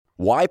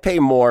Why pay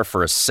more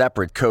for a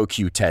separate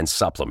CoQ10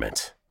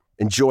 supplement?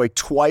 Enjoy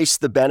twice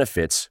the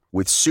benefits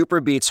with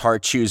SuperBeets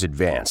Heart Chews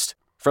Advanced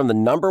from the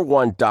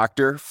 #1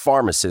 doctor,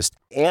 pharmacist,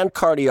 and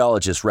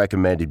cardiologist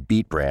recommended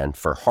beet brand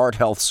for heart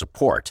health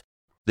support.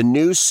 The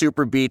new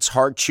SuperBeets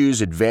Heart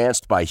Chews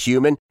Advanced by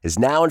Human is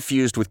now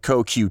infused with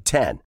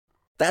CoQ10.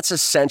 That's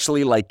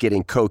essentially like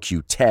getting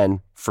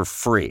CoQ10 for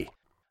free.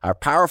 Our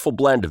powerful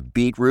blend of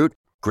beetroot,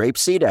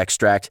 grapeseed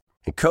extract,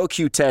 and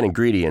CoQ10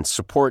 ingredients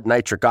support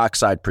nitric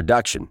oxide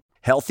production,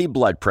 healthy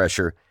blood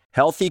pressure,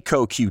 healthy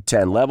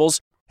CoQ10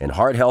 levels, and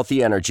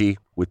heart-healthy energy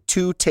with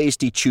 2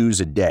 tasty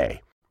chews a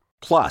day.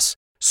 Plus,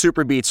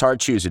 SuperBeets Heart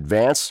Chews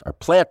Advance are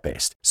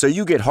plant-based, so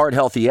you get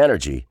heart-healthy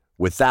energy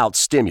without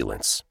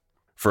stimulants.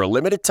 For a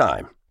limited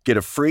time, get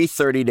a free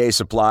 30-day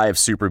supply of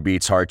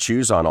SuperBeets Heart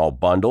Chews on all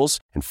bundles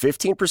and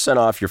 15%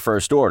 off your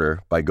first order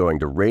by going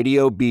to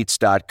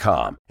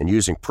radiobeats.com and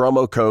using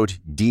promo code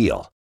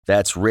DEAL.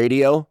 That's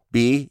radio,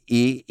 BEETS.com,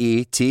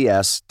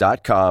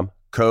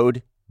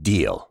 code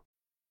DEAL.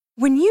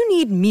 When you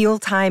need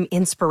mealtime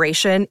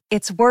inspiration,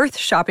 it's worth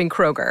shopping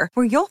Kroger,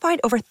 where you'll find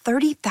over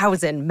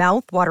 30,000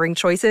 mouth-watering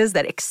choices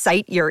that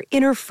excite your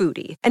inner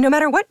foodie. And no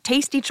matter what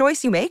tasty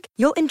choice you make,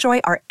 you'll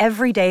enjoy our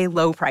everyday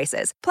low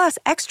prices, plus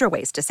extra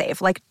ways to save,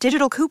 like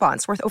digital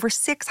coupons worth over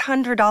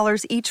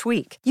 $600 each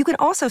week. You can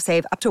also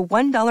save up to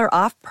 $1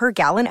 off per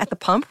gallon at the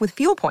pump with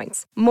fuel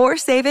points. More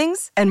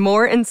savings and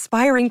more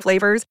inspiring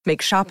flavors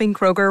make shopping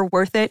Kroger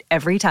worth it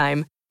every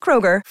time.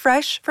 Kroger,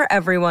 fresh for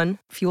everyone.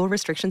 Fuel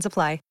restrictions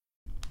apply.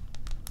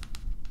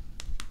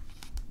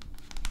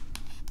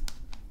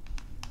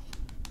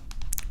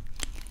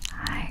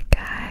 Hi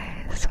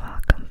guys,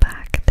 welcome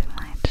back to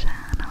my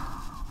channel.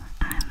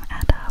 I'm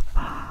Edda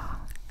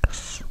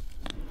Fox.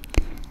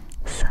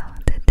 So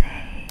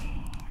today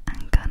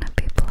I'm gonna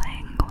be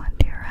playing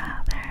Would You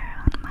Rather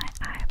on my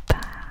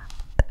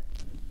iPad.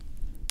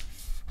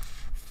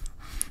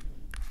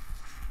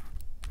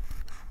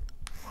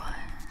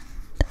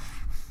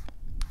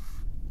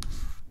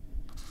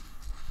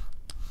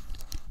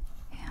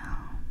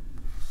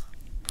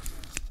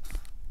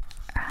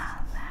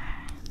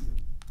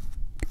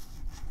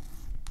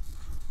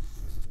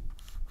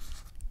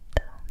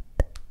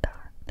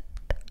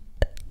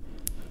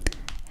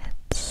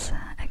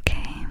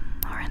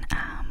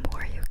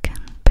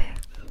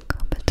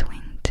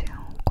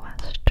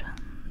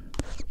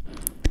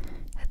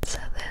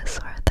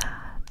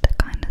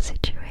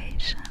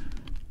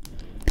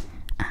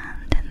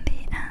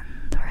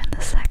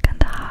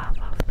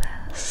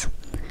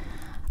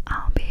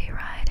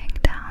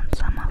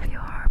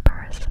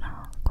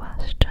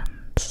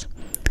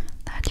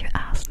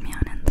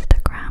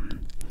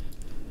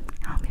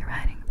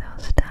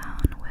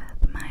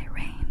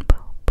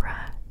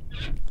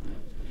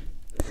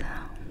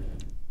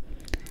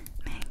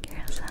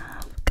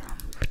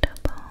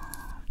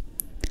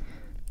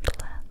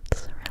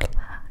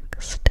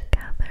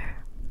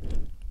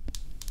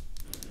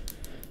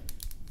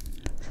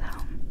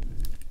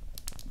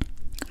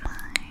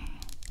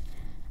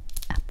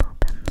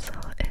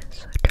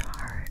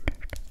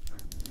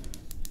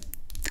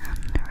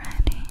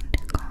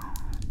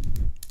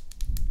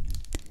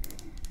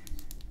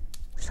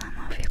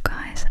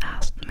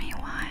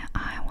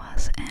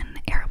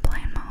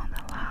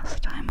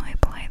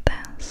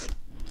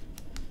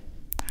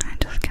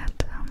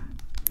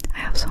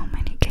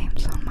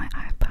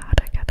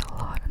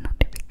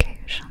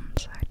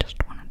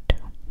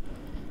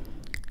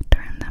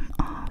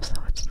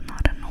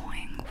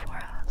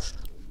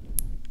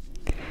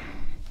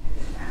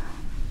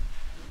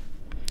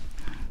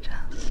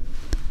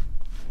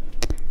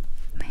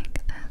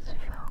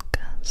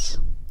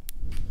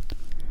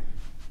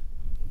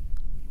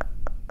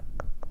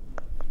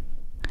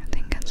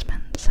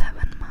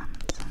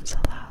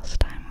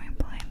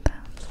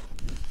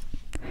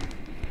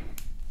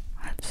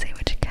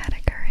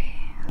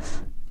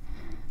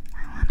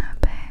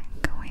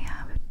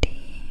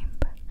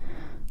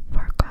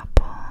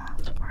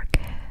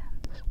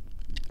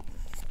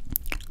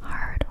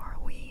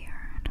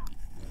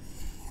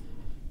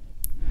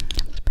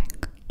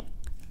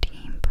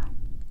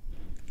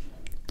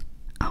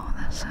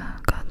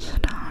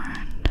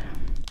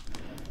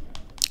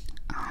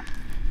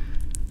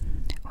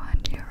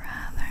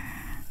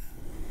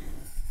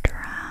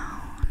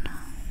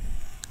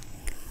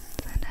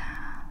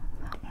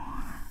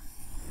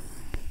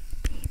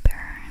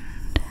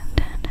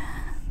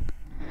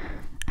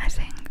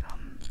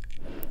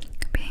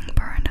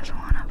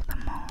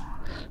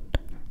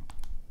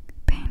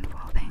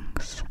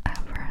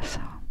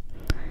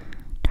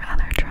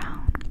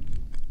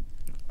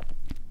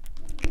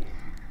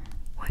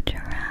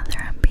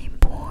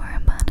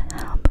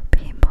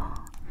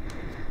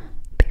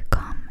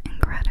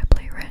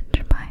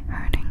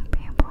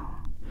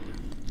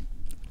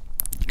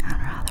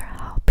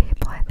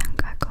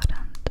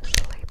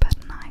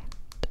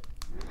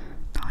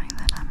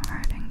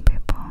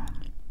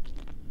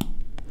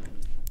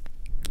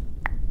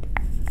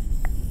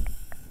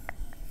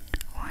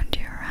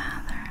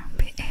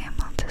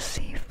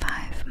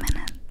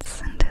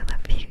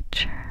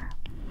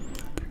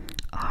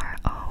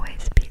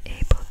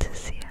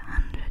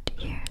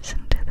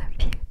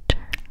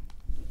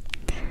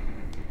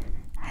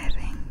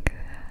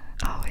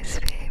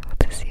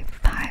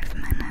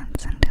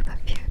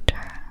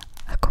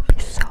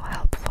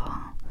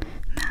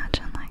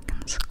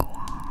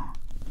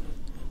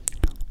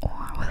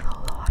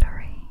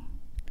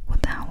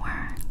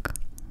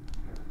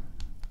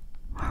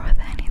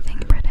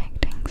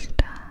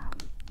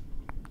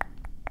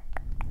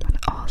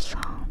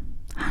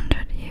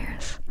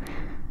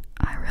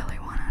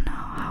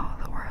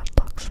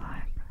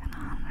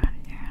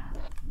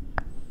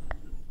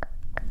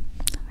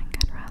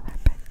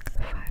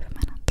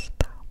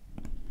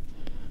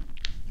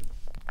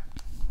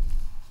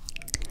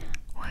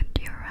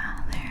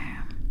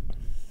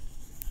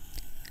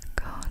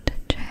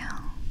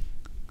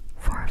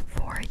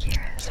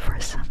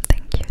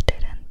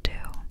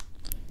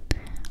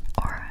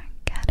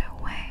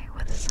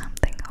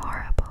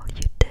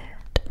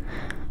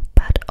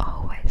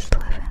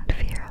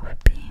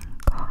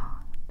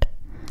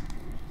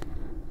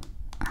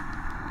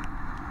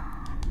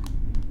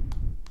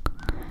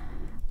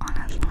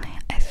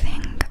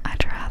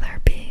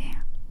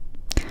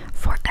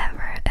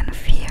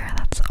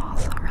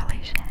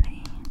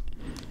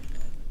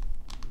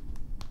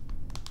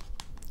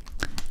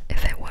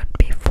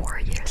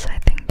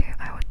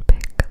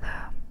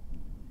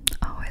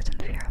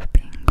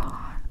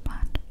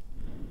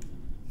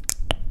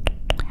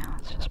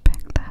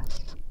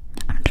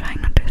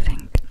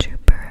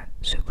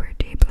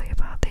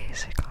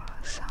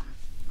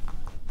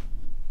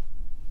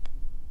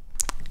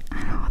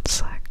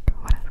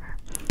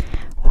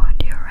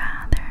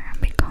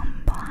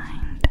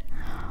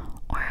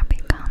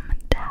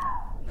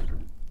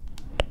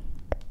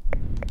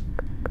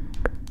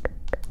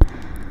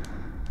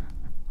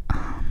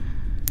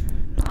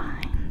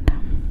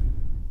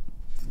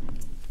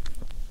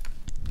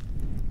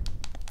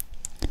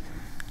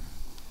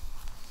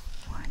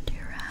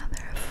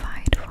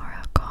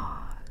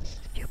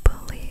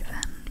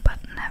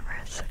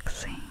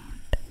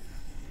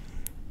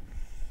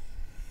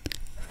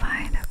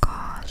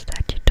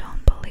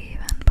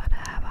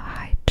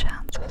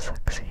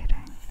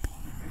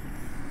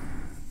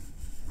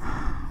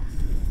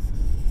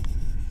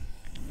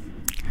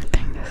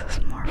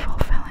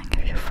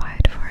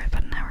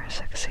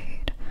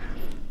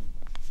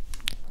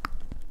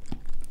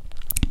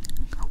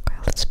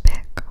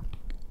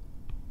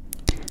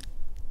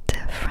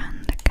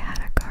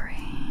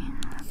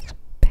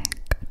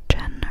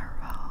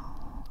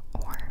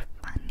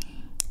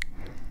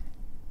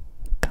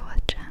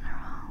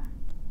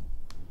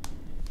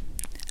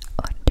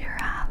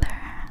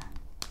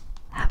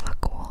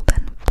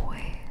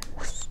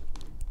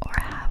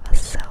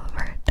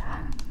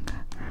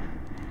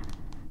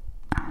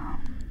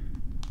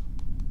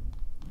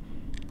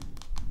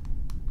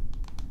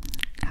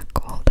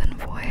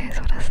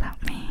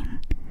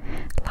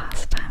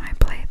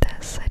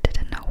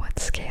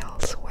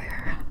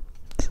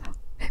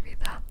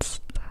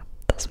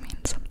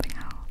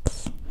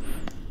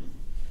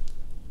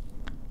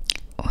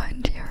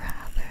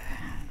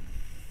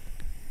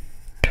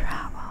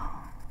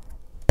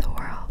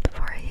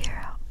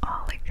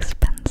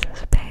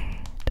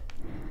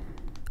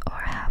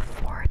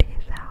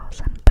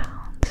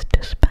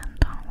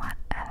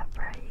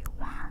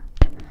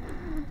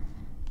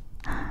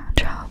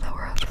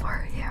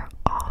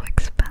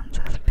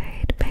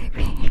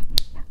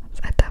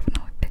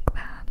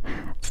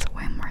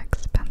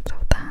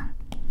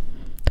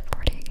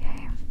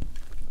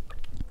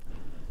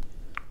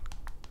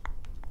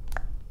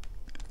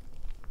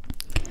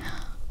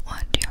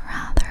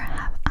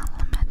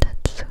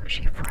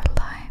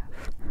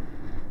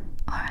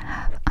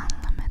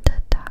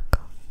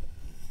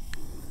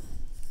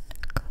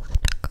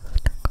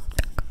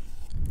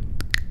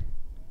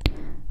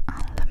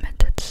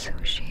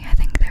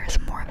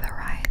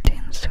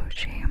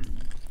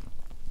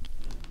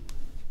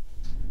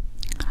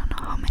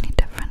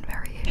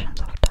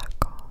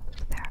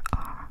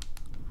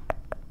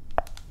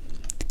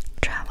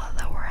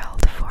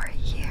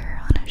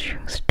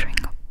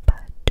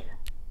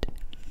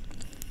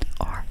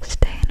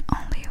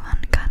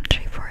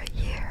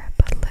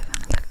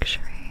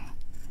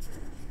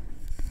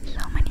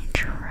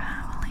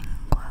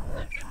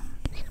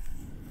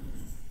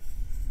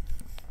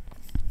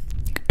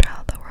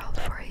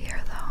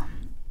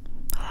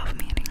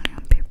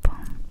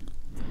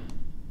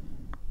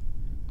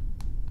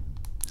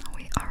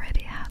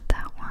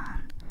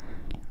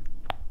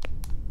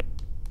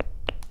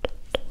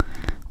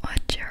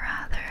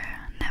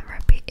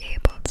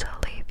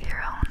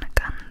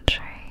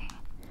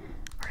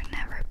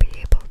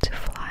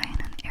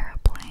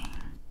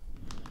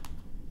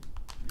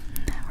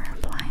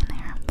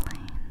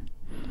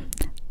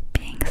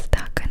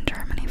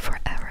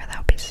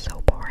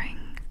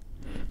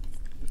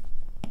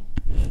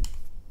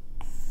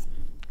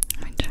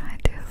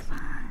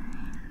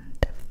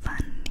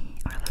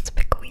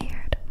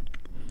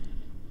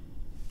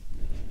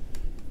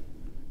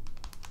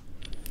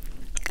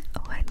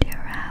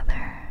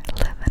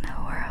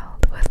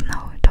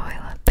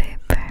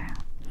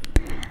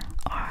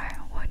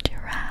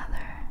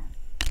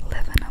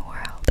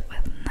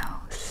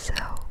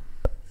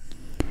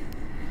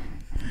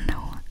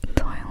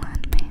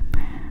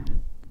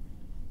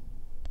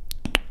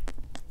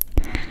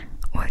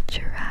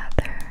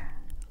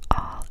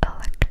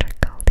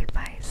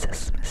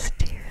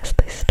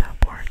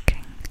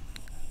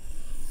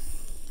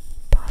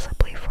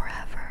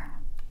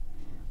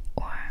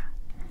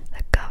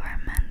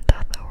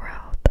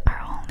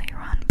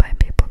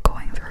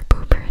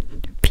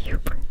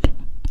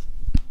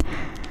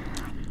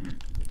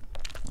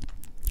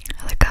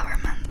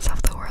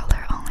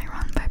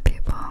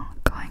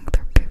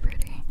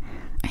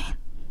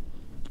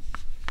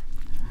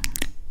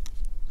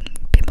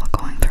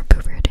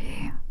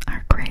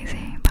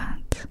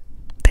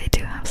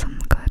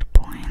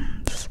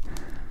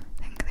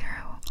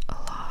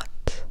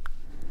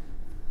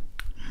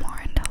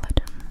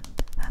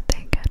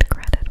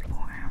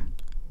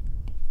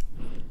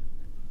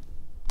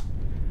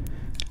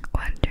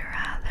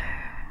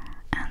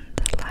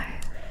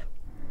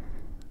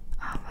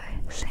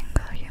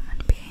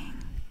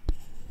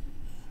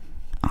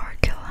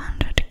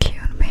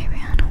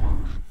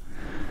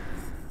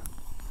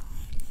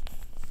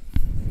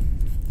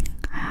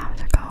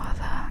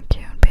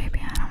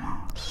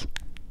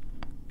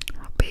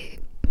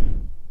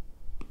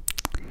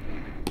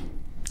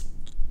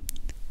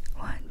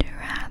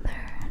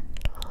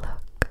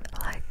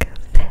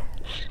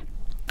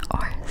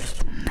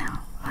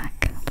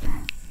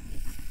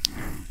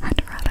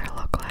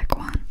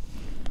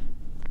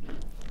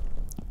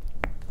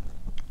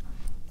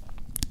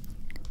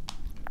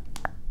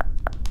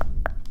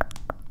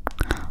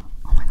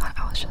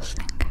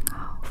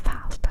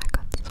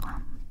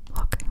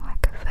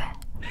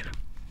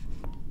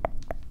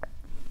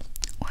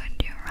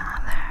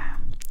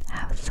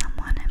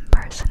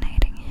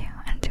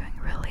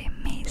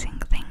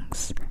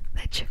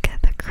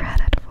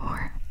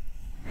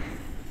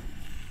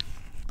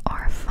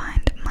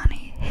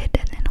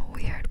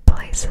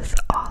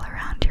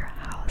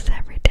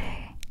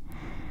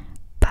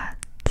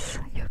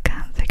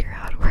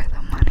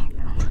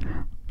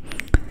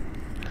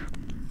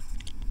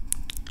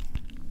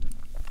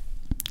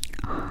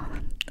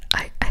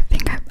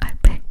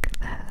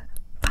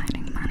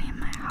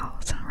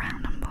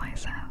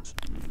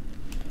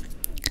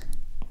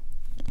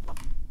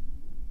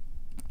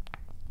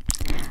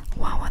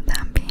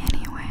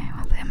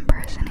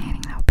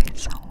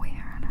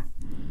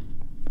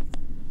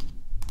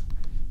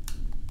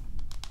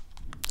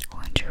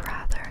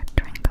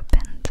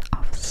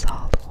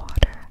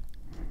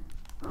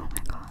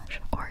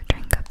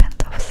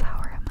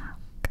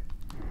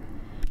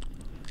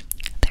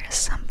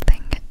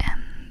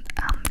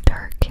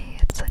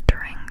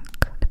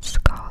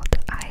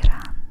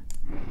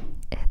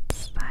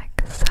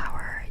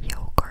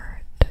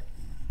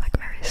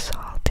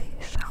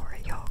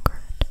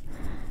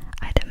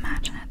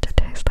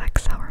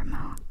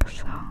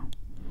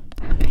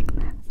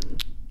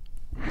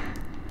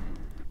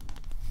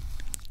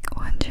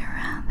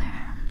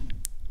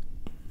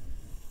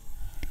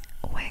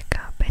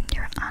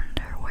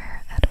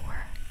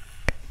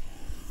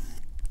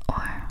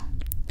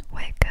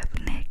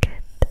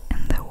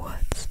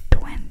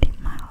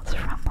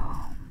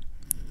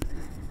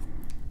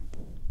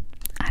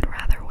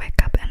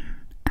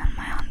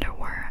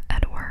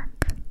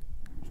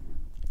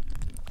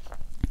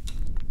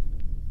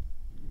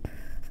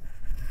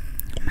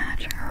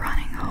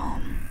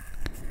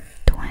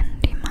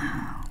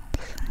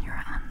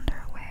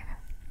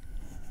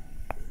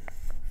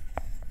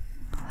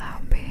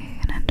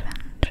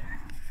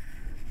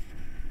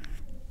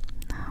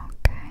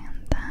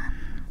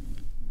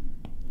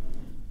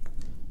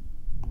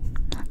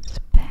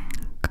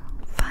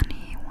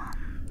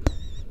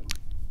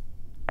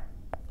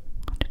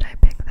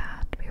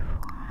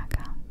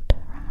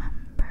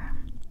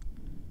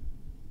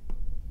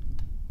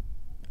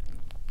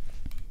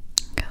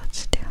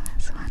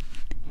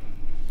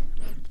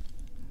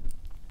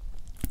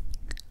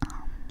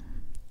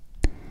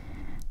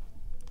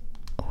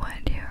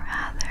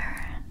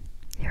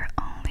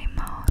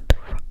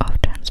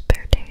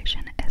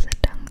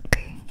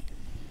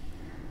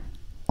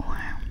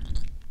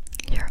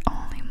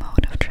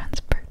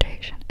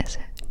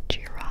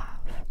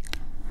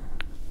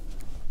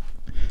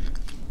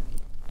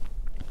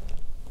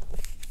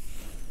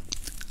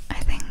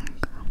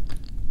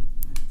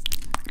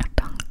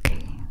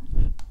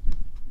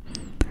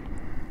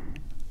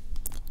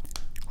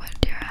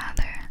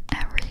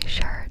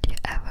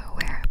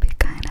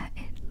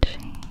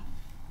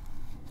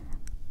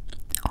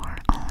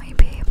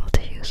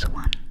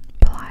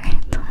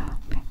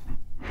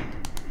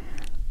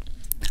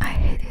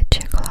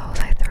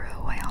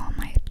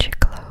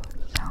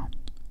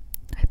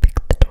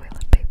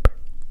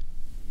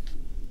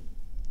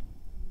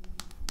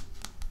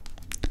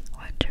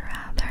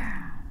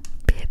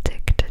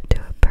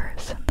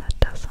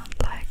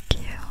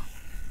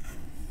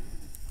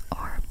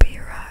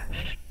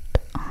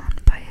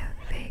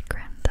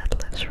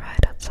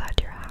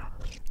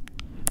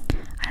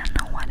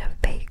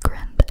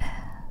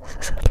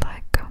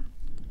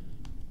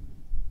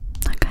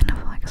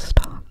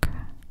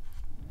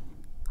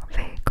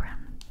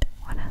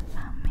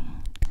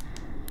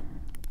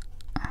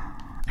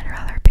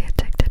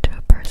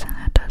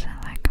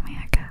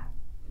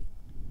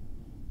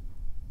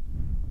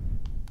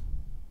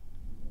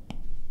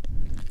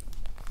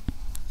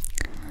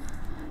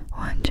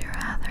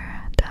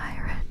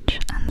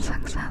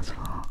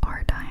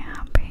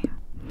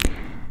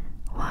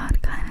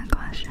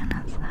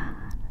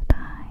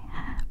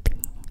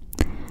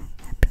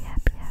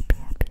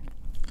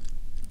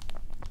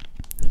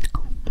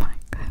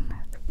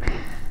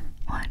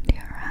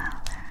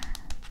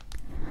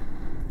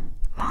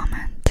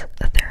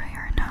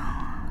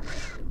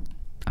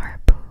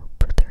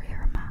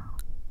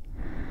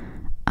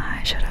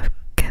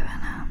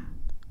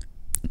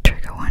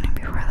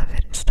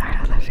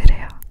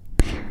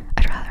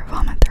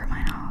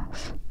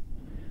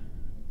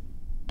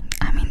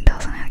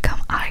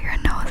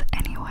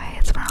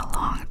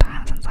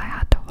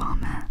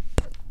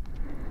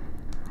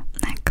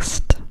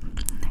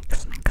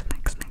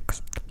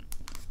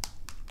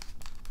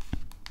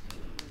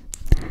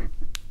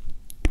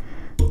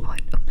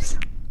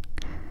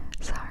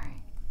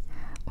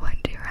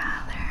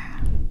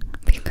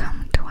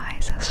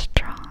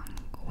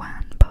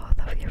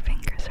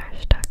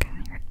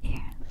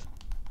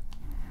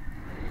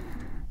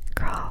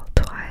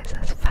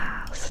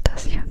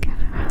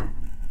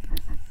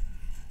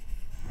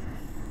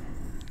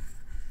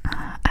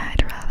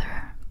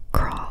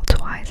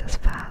 twice as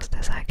fast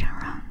as I can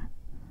run.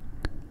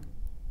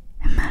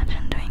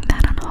 Imagine doing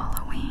that on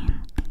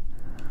Halloween.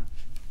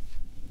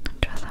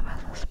 Dress up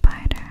as a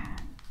spider.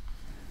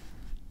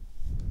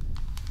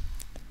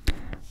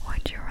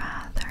 Would you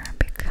rather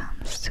become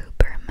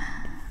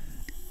Superman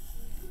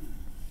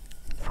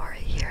for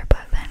a year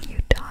but then you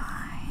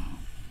die,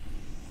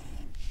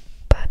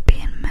 but be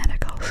in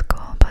medical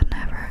school but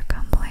never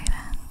complete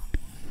it?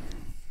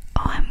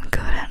 Oh, I'm good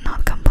at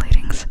not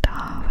completing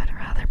stuff. I'd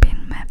rather be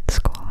in med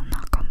school and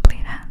not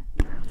complete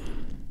it.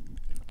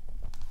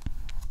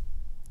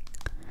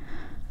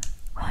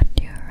 Would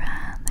you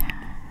rather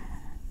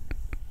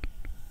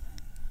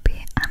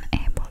be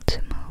unable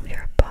to move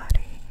your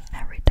body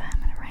every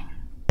time it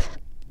rains,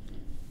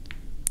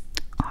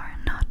 or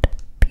not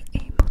be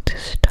able to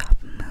stop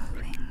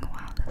moving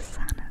while the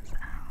sun is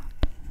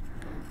out?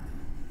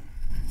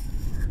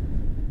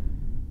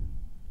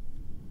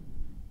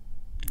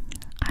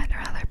 I'd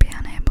rather be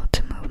unable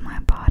to move my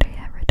body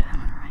every time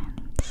it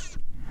rains.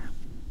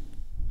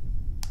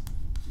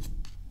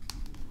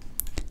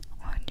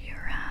 Would you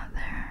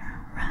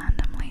rather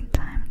randomly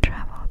time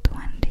travel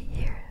 20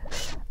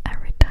 years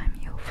every time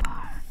you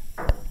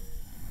fart,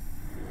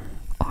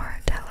 or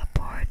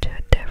teleport to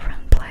a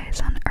different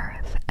place on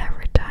Earth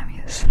every time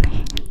you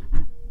sneeze?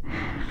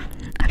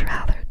 I'd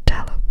rather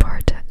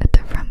teleport to a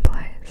different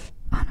place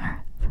on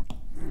Earth.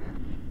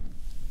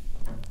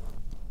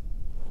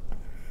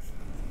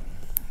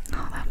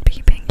 Oh, that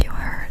beeping you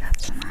heard,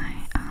 that's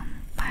my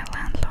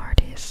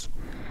landlord.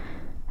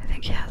 I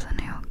think he has a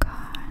new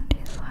car and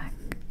he's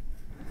like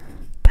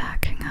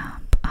backing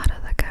up out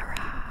of the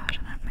garage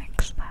and it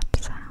makes that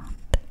sound.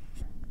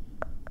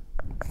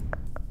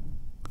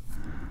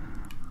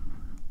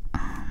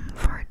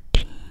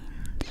 14,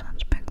 so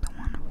let's pick the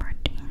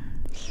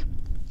 114s.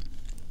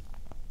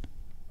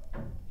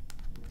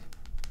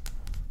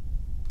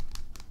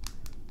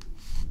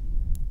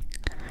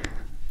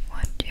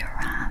 Would you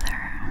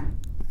rather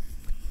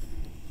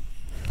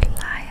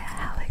fly a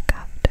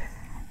helicopter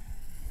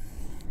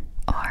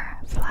or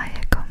fly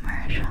a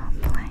commercial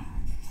plane?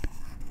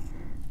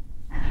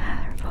 I'd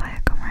rather fly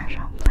a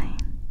commercial plane.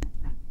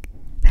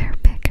 They're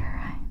bigger,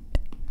 right?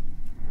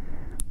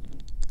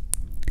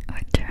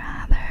 Would you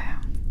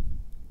rather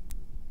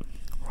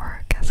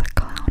work as a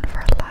clown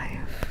for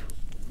life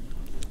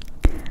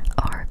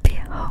or be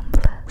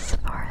homeless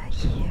for a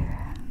year?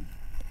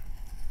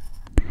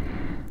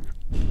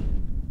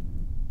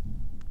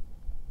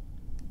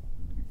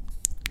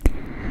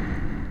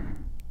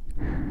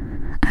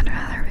 I'd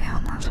rather be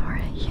homeless for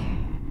a year,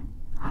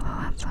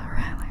 although that's a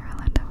really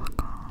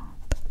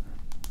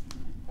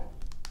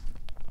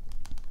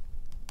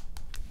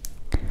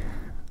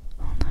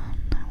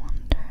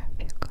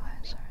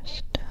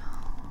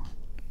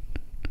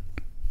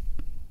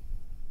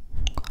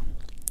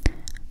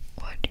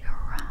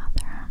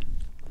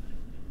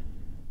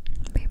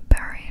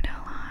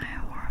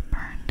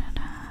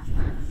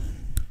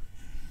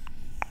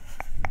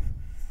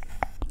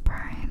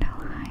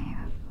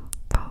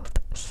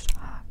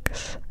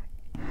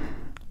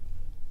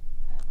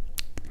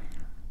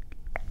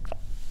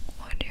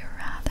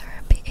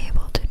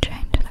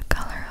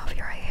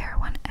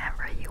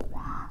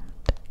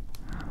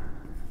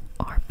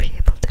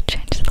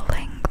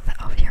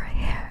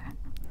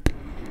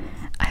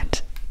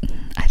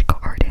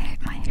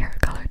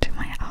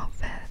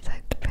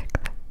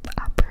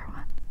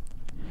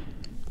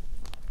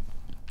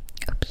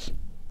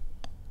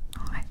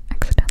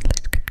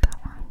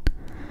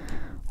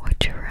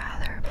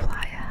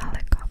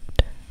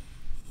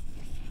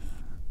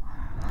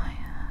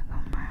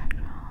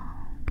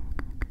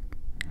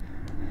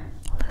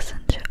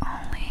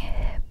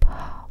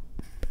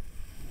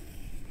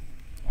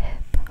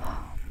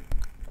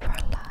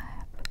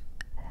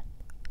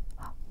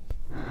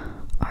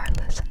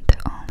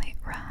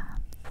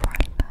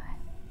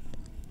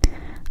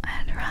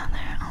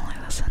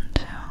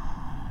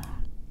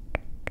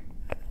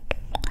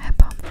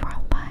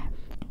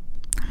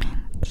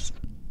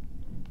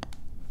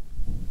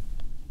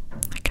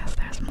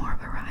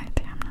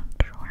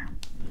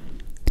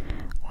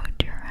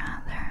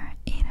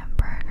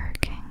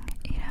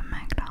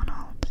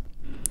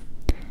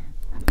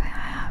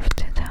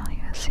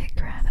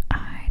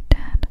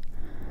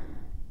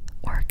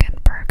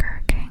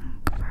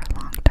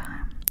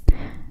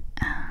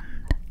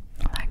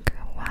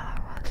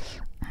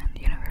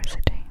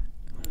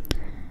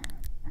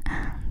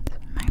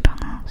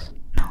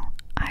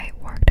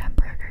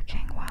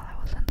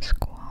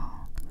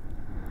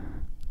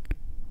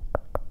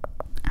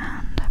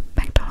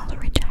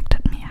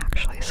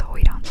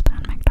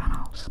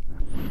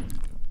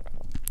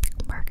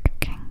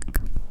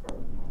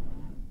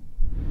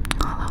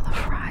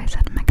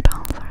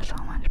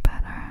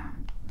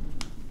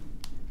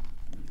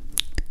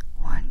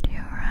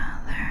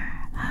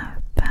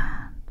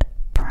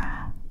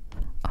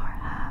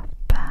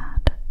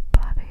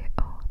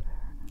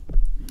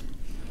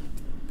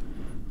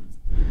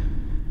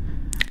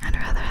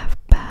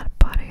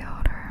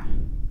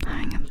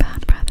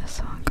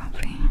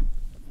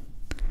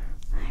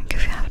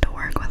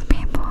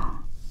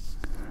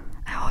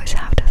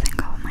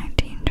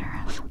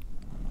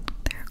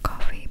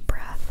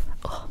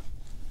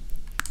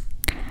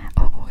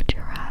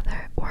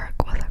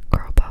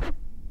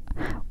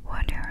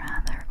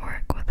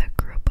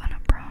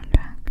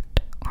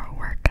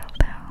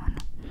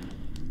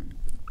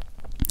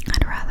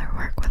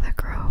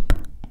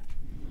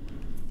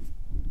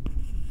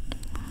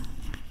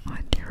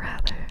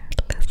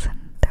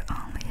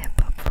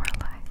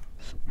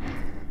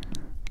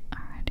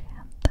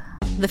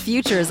The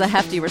future is a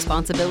hefty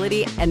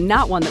responsibility and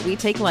not one that we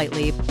take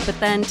lightly, but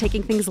then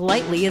taking things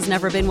lightly has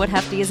never been what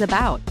Hefty is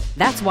about.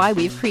 That's why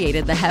we've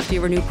created the Hefty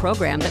Renew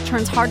program that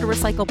turns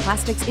hard-to-recycle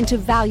plastics into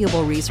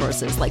valuable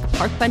resources like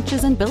park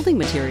benches and building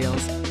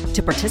materials.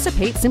 To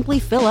participate, simply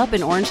fill up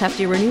an orange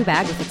Hefty Renew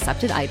bag with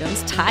accepted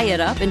items, tie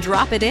it up, and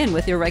drop it in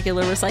with your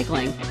regular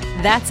recycling.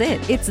 That's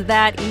it. It's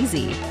that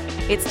easy.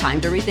 It's time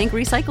to rethink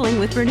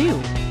recycling with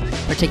Renew.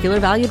 Particular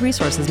valued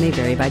resources may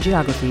vary by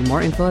geography.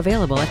 More info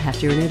available at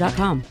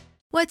heftyrenew.com.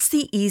 What's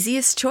the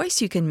easiest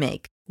choice you can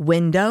make?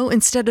 Window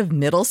instead of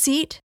middle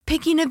seat?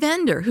 Picking a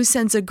vendor who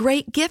sends a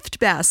great gift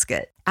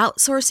basket?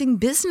 Outsourcing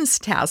business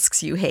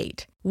tasks you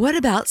hate? What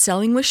about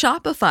selling with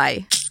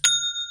Shopify?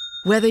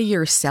 Whether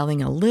you're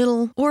selling a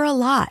little or a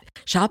lot,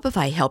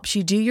 Shopify helps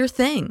you do your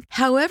thing,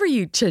 however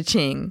you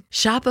cha-ching.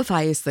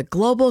 Shopify is the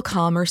global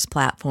commerce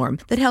platform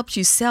that helps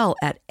you sell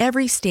at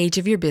every stage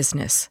of your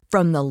business.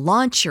 From the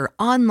launch your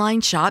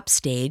online shop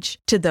stage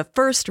to the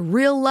first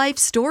real-life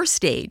store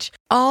stage,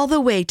 all the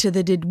way to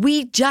the did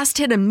we just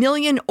hit 1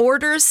 million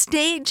orders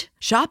stage.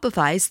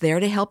 Shopify's there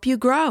to help you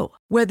grow.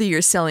 Whether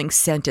you're selling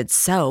scented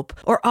soap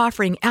or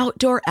offering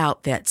outdoor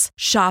outfits,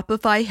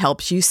 Shopify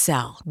helps you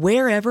sell.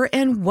 Wherever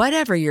and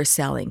whatever you're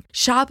selling,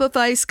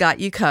 Shopify's got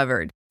you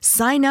covered.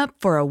 Sign up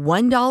for a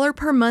 $1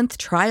 per month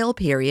trial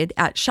period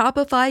at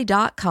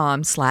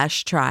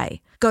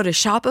shopify.com/try. Go to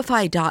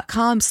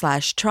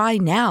shopify.com/try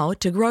now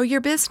to grow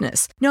your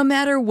business, no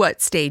matter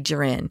what stage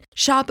you're in.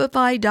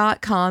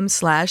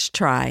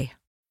 Shopify.com/try.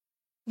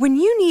 When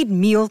you need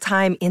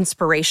mealtime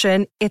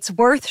inspiration, it's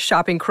worth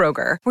shopping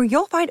Kroger, where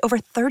you'll find over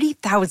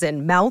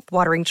 30,000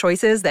 mouth-watering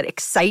choices that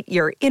excite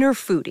your inner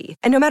foodie.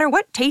 And no matter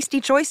what tasty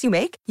choice you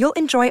make, you'll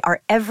enjoy our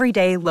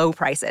everyday low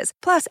prices,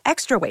 plus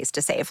extra ways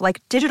to save,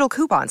 like digital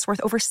coupons worth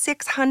over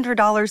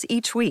 $600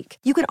 each week.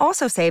 You can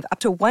also save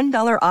up to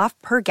 $1 off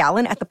per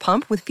gallon at the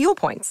pump with fuel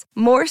points.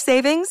 More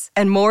savings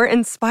and more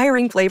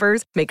inspiring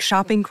flavors make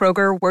shopping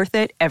Kroger worth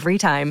it every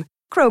time.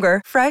 Kroger,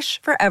 fresh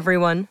for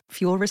everyone.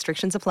 Fuel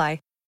restrictions apply.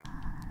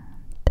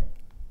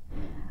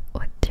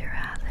 Would you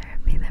rather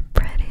be the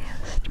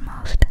prettiest,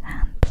 most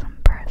handsome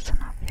person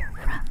of your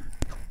friends,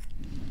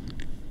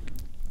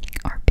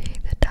 or be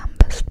the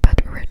dumbest but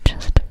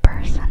richest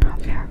person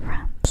of your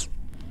friends?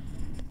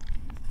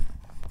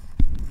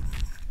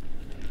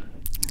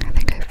 I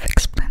think I've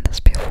explained this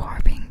before.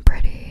 Being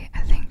pretty,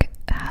 I think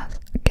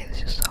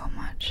gives you so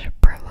much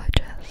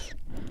privileges,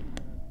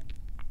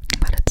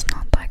 but it's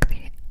not like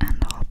the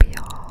end all be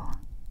all,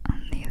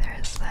 and neither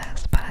is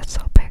this, but I'd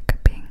still pick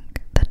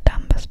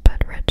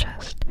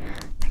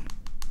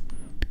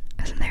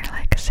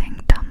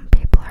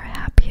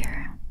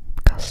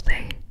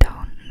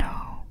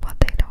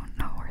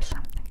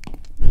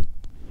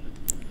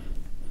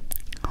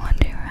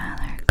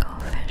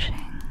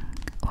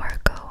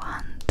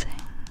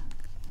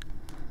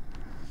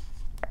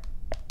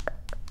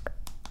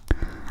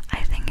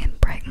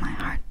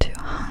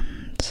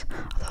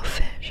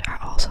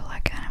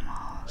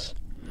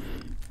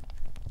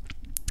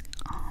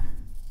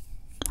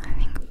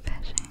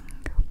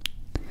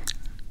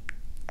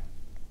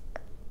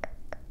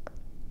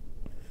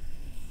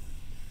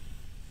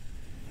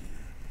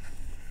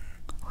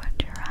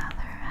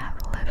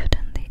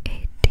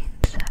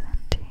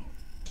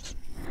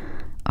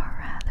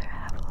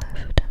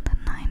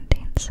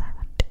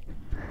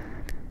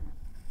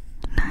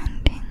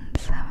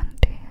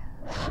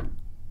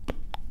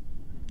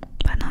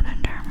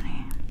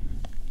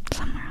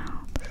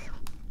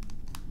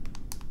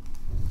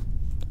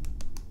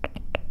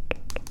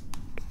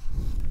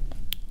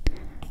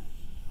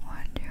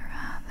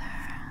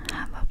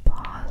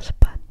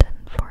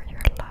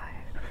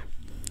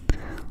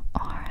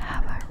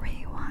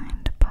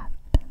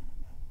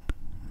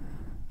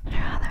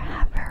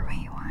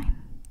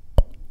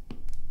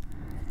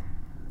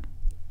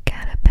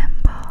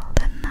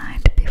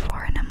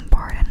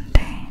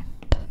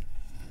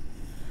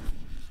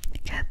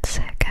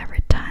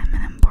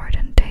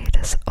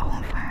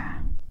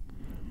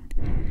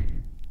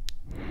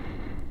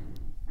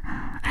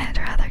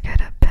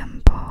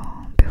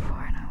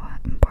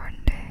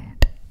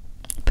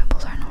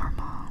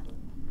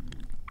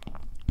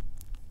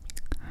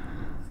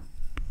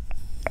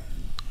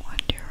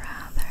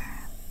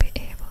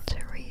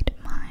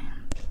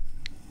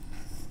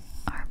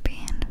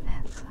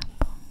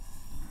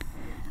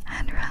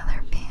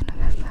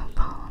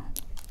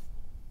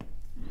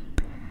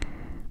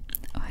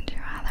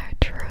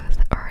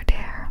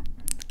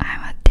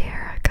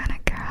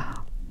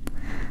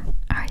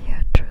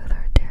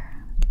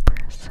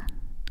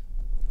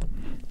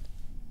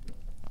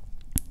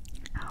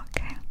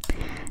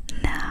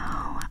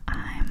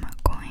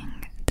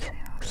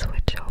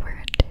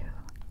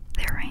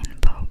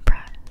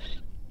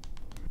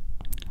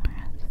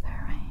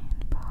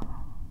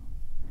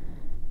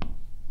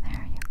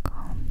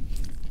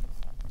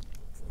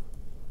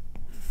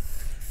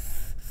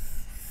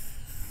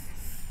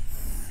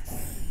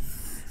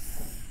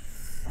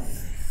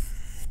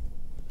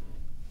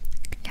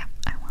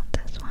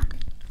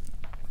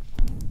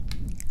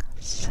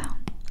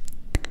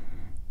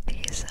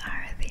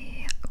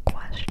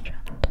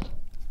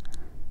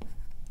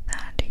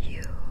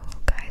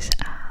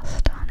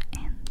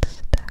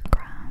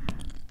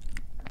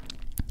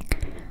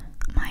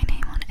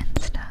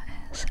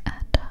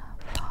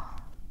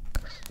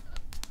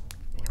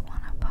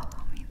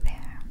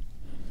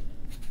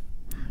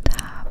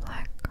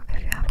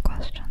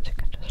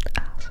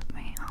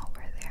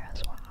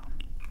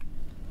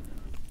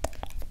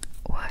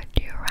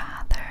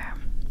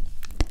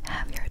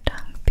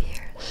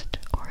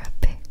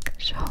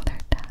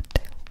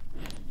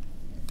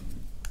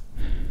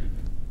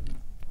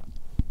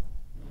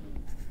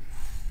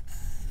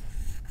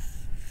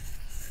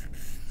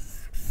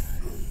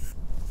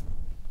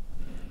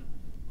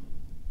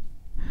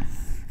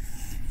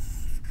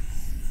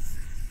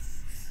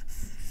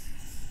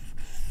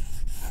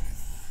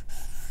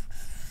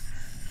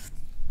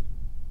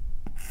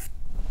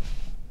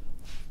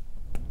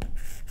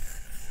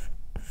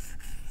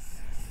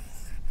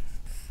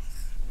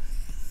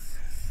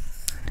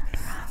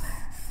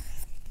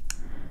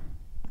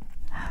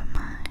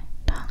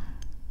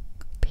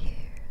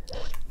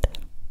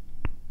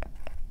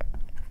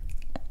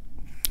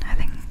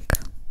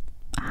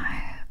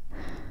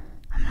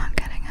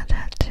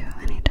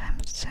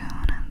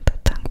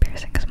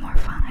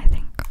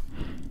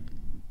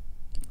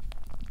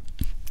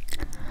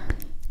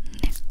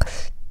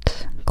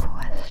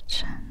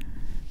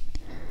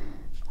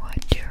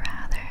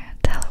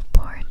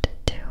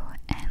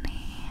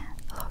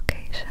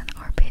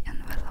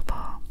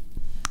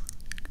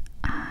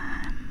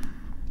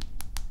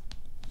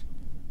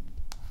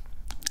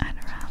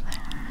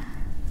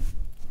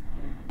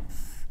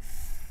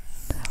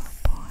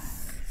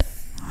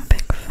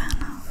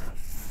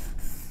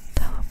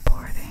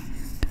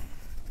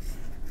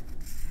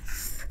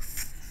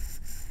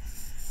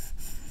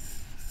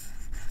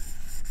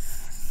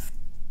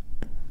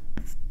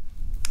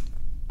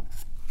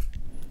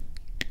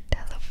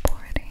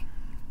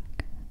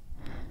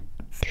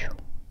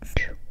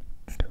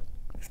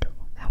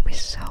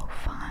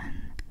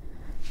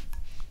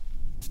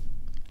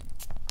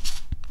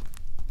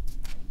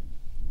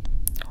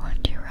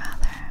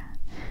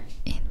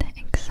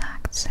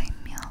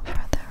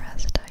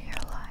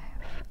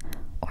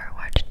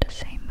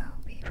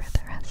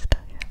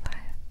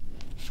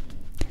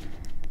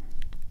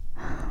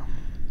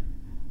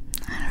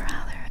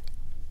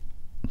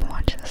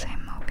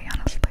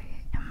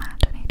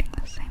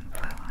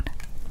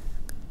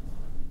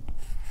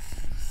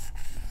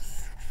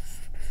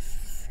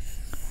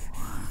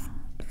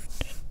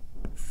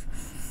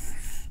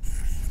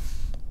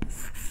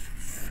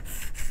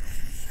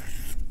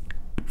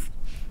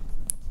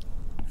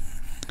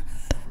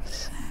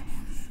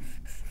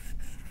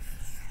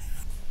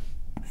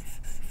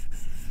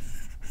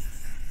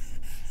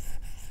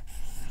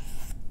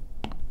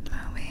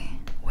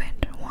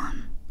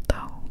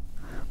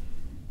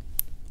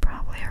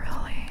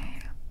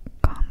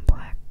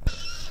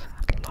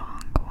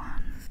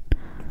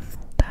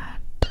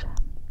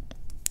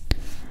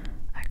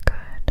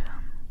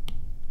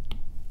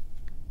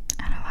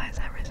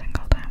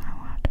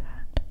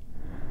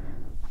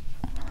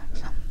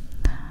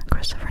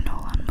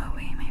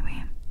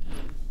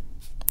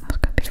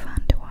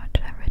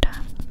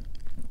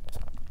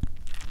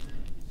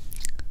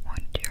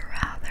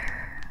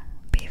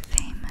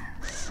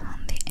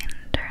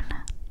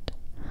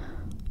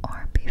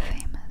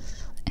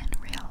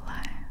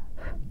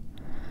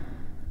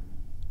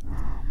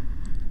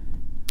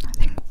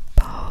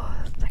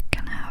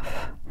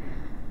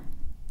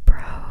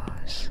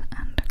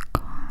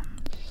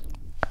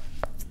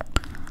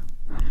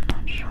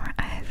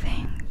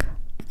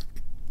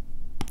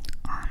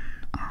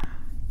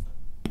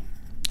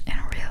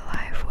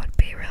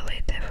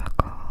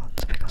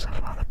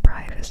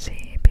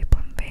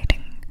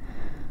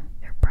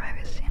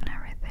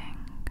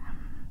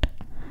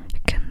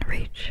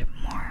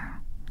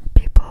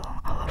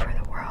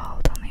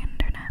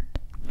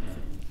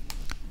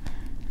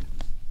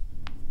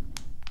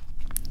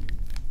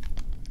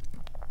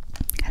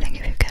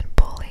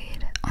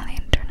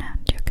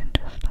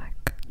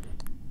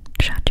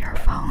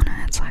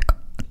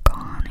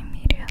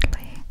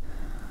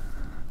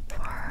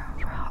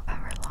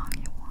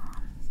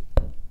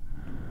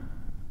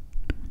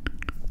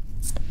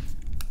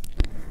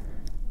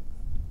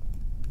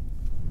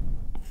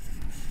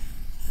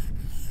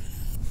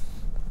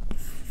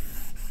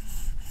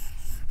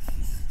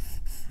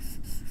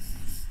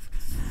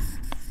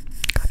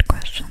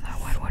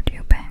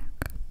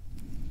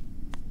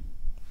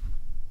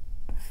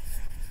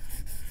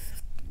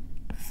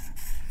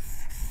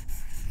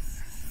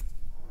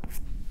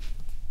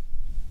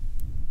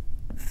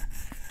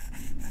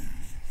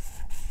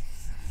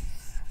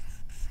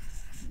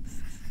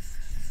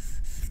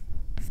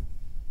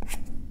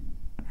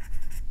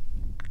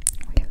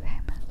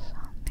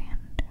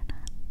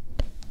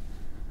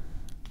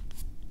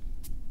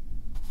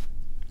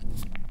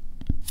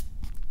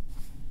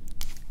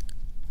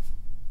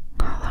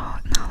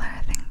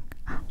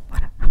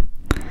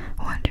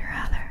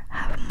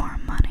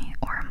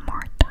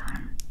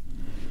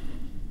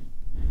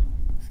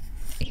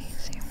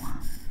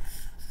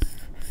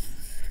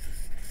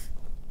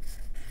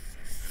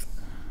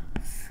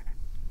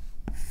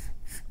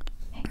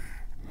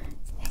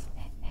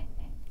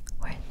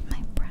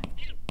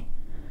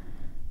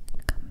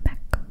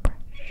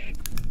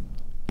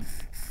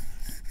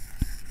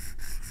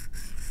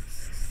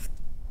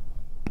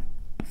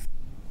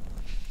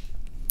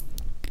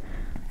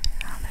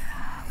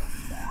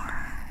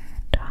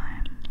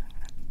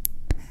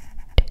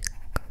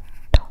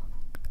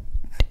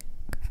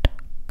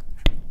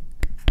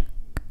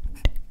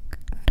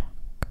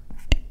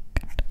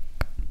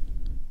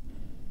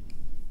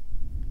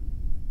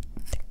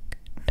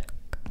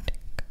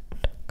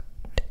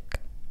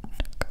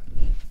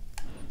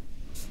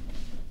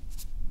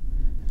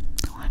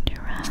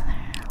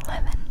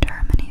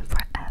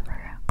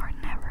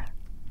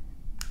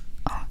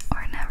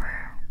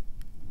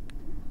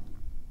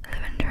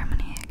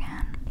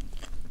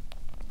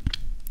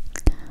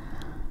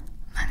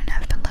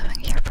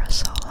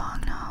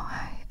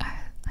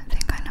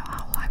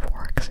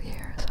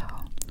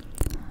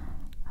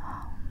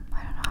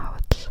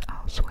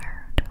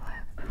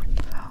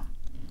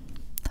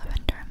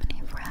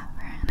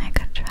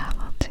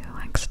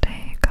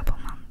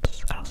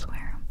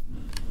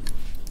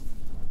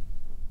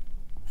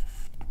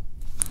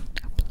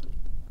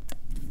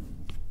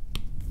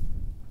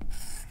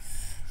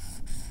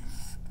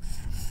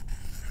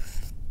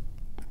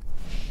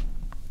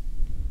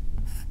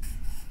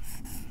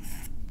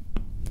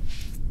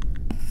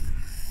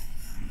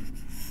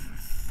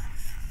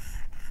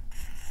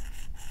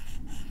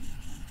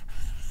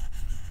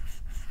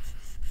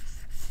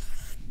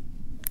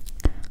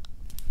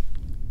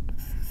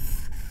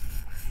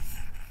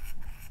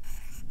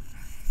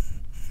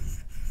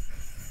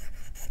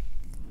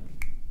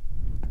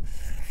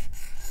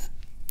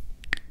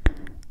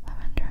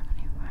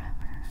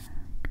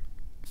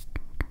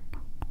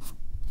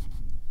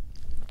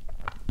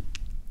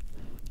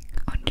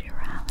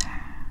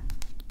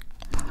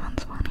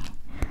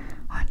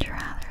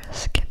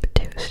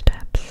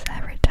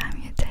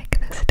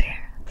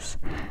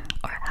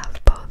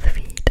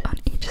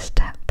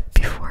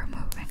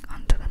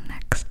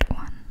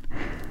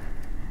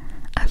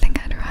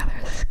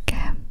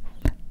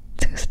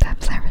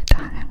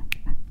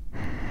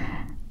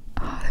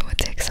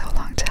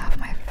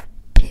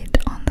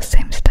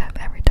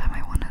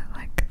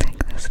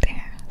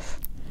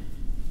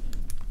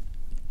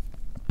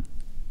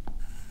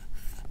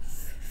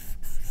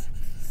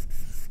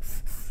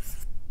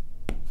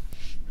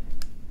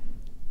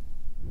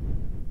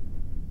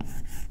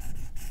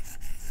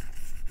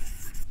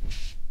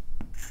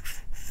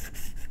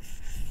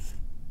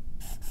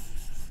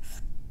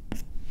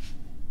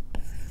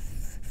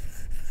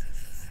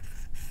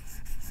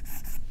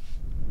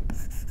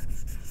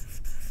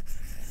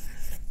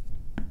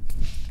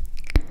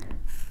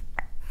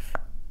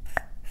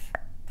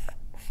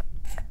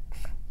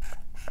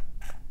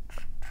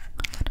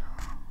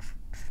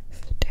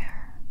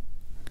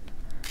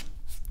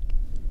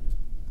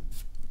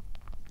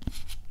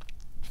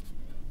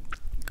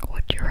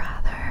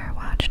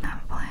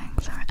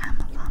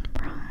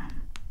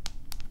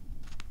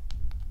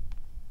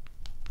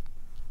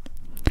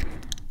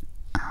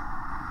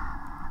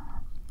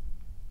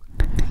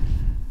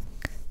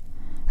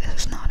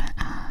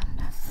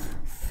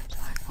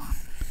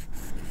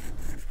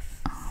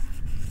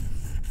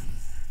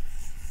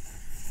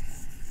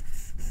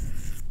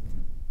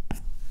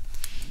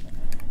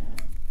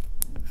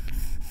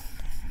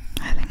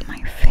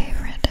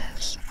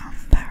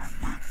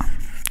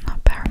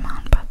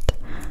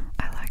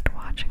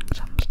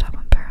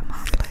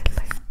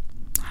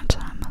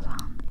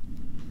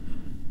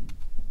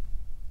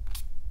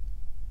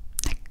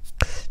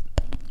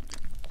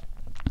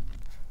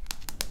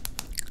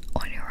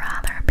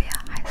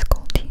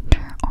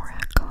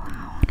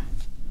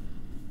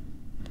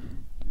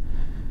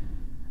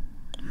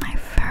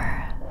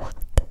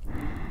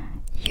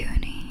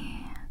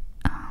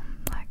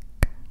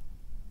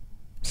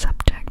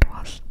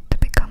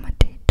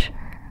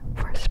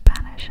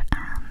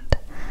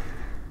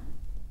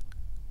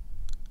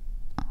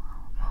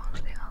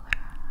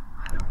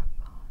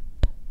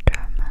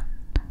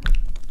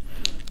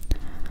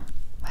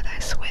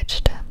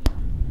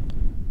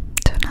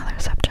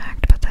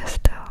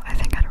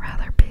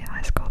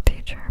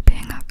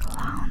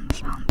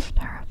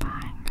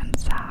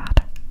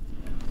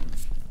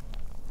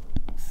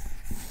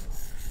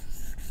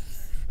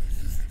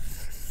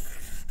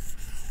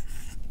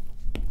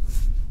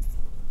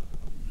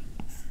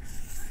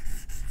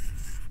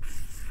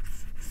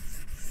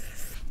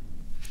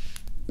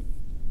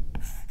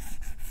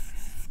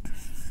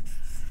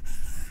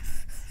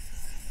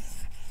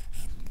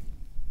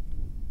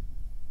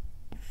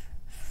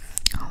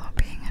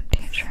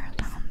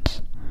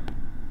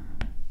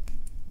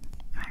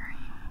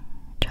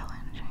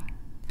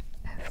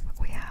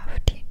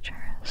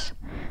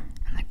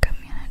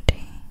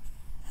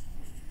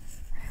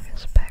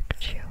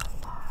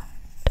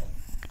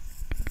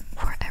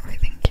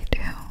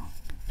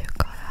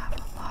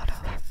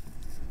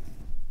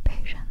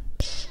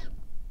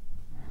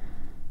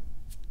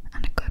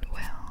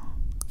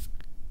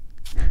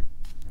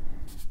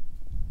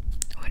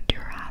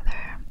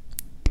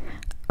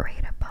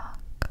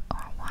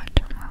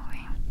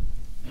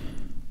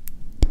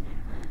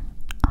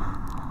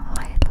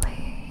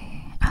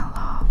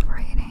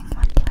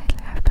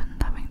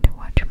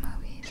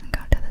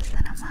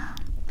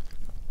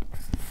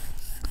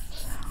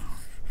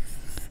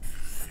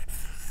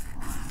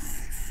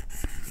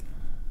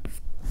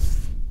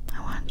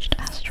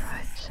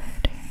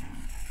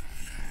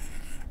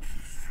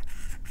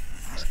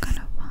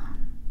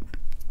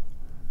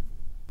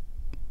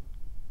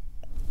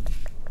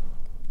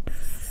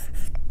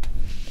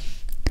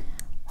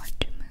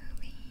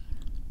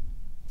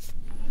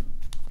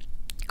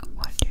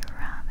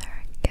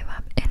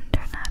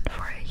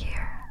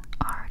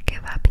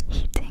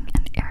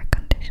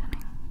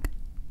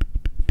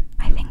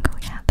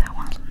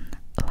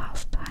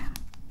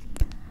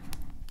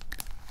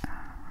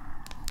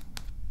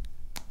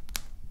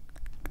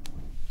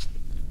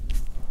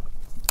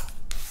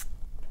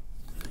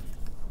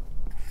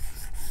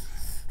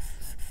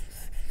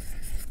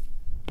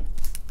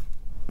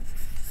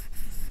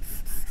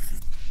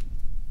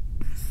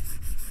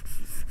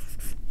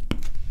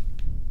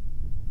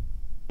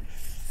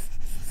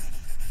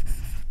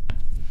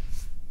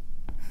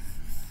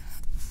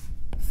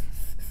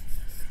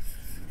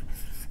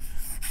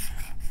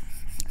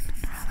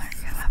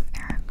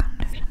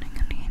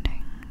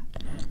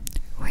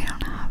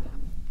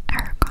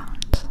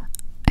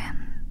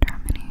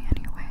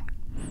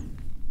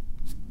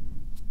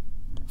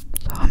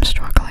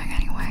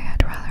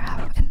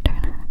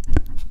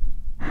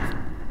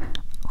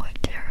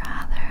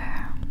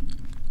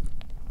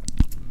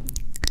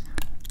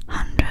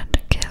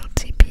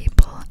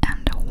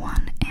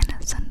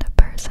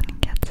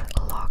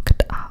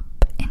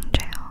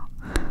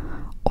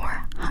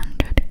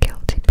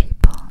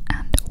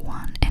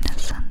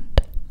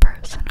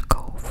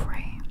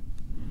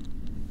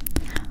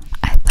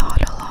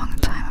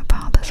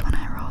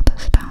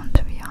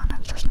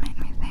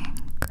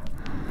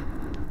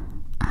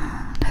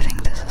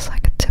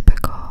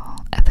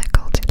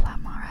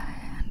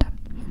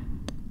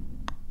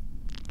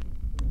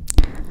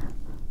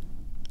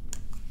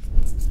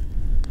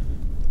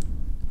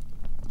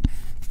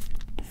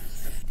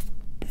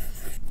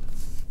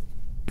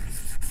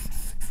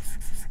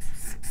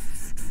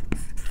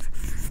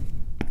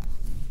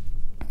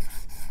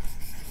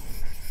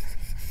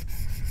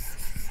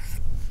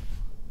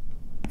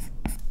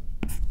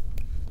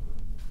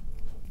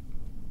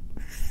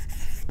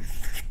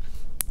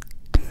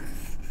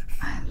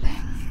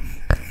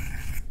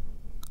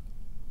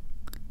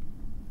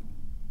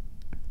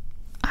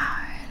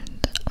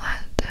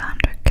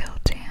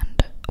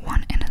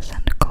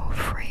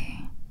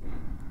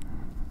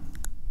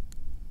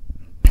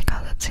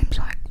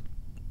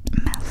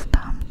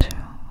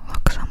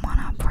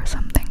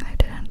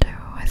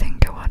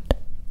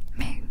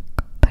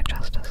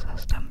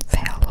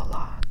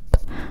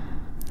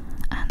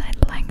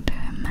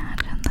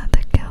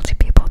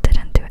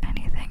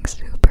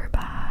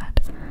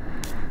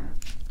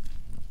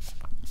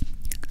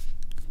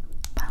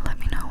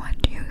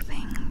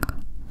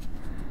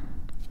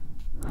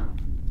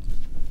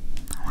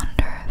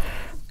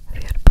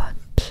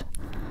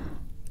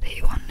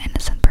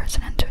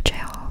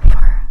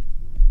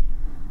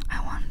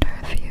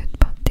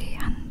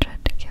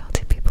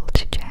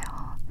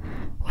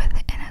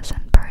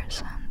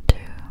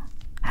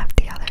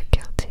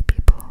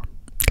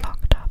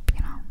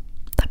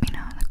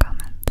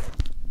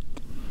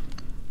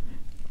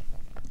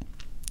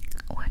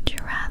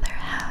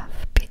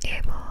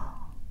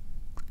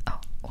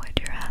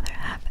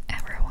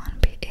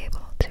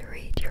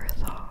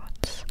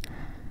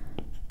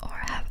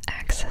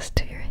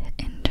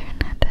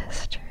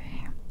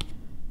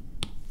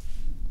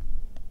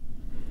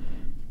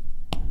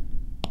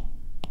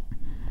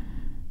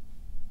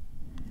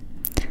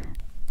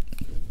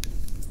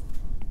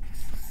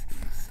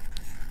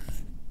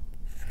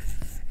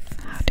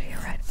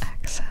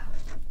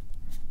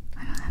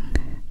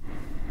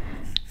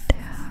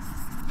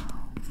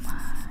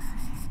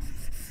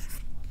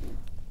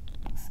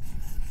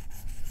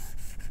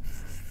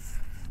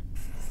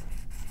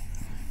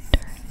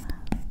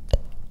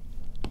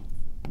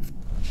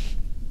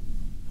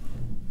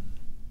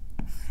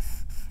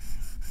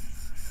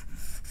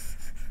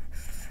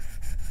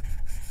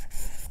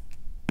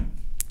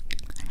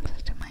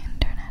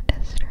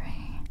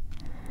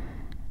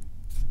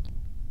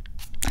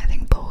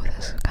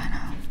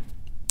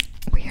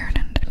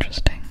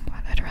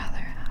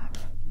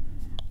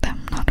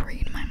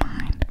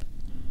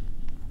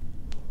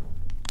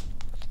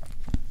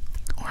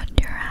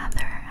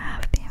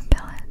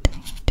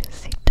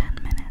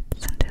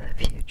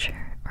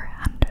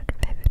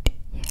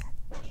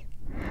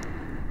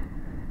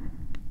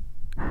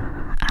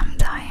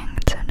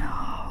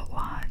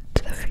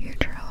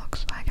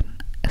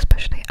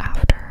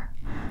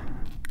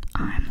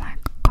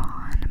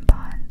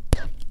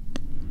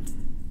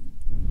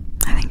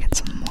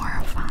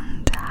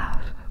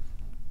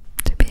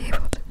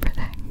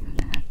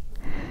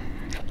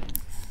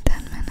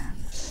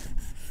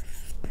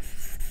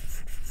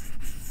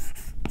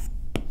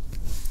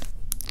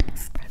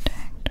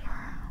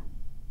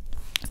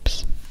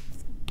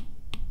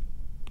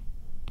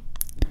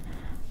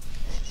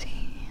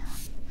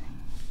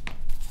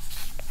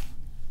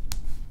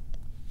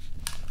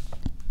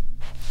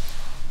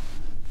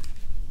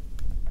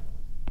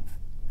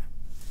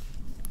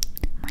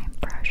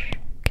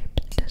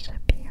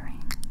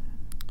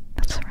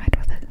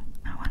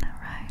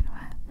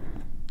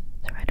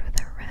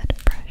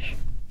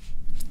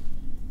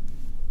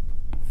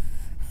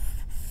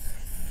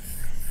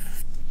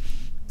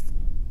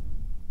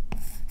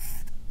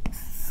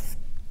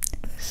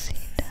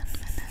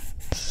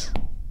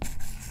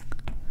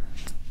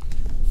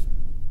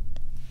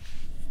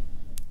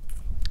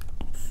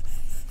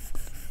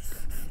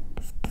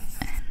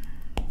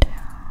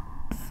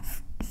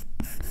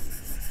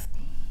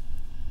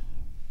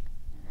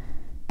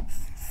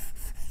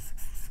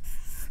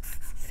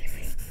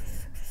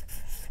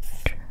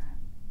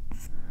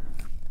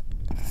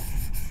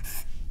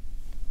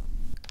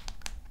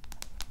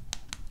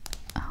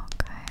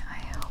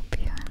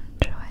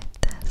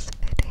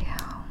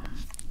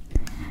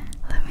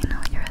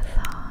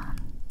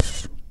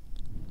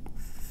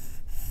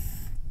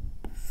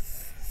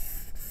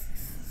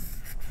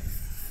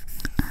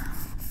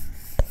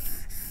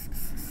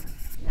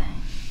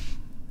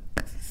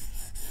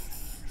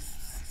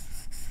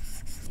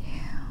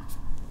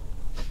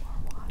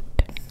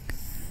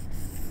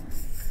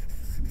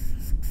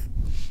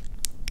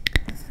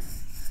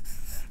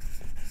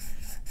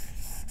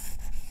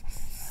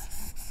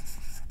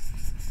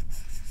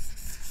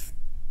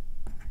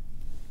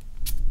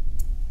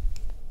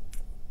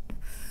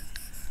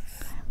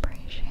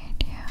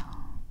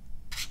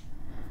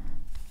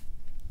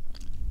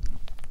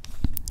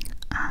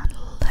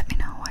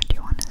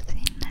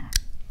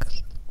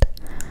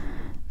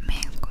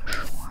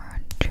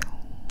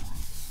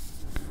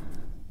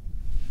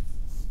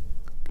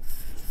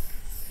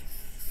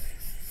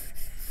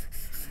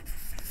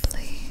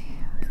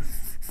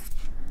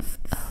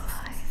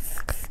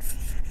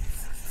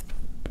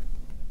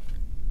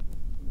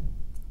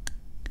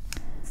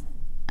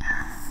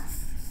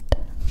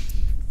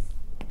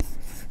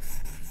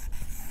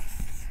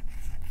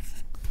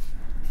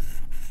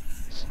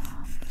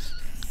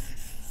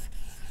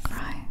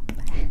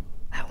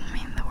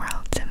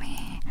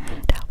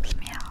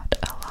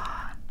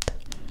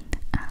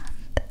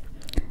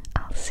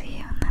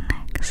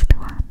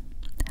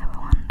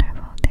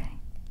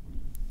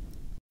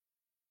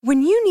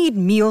need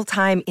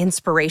mealtime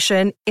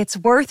inspiration, it's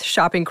worth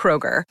shopping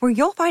Kroger, where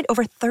you'll find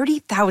over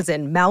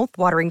 30,000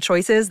 mouth-watering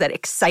choices that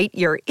excite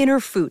your inner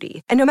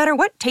foodie. And no matter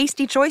what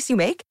tasty choice you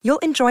make,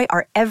 you'll enjoy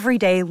our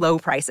everyday low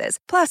prices,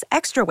 plus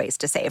extra ways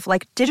to save,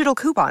 like digital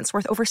coupons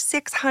worth over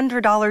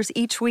 $600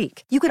 each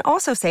week. You can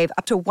also save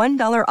up to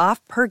 $1 off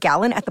per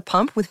gallon at the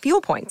pump with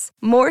fuel points.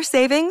 More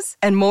savings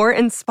and more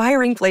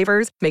inspiring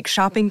flavors make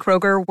shopping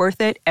Kroger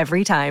worth it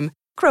every time.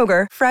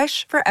 Kroger,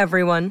 fresh for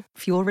everyone.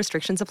 Fuel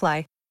restrictions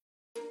apply.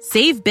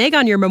 Save big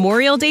on your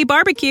Memorial Day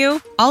barbecue,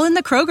 all in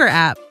the Kroger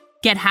app.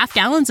 Get half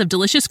gallons of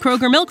delicious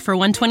Kroger milk for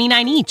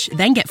 $1.29 each.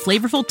 Then get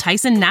flavorful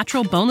Tyson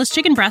natural boneless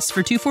chicken breasts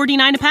for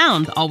 $2.49 a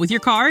pound, all with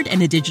your card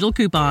and a digital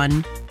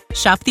coupon.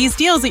 Shop these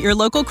deals at your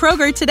local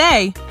Kroger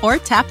today, or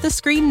tap the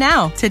screen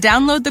now to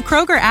download the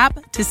Kroger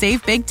app to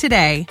save big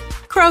today.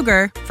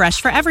 Kroger, fresh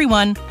for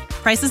everyone.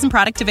 Prices and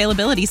product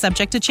availability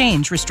subject to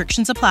change.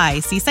 Restrictions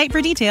apply. See site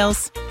for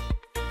details.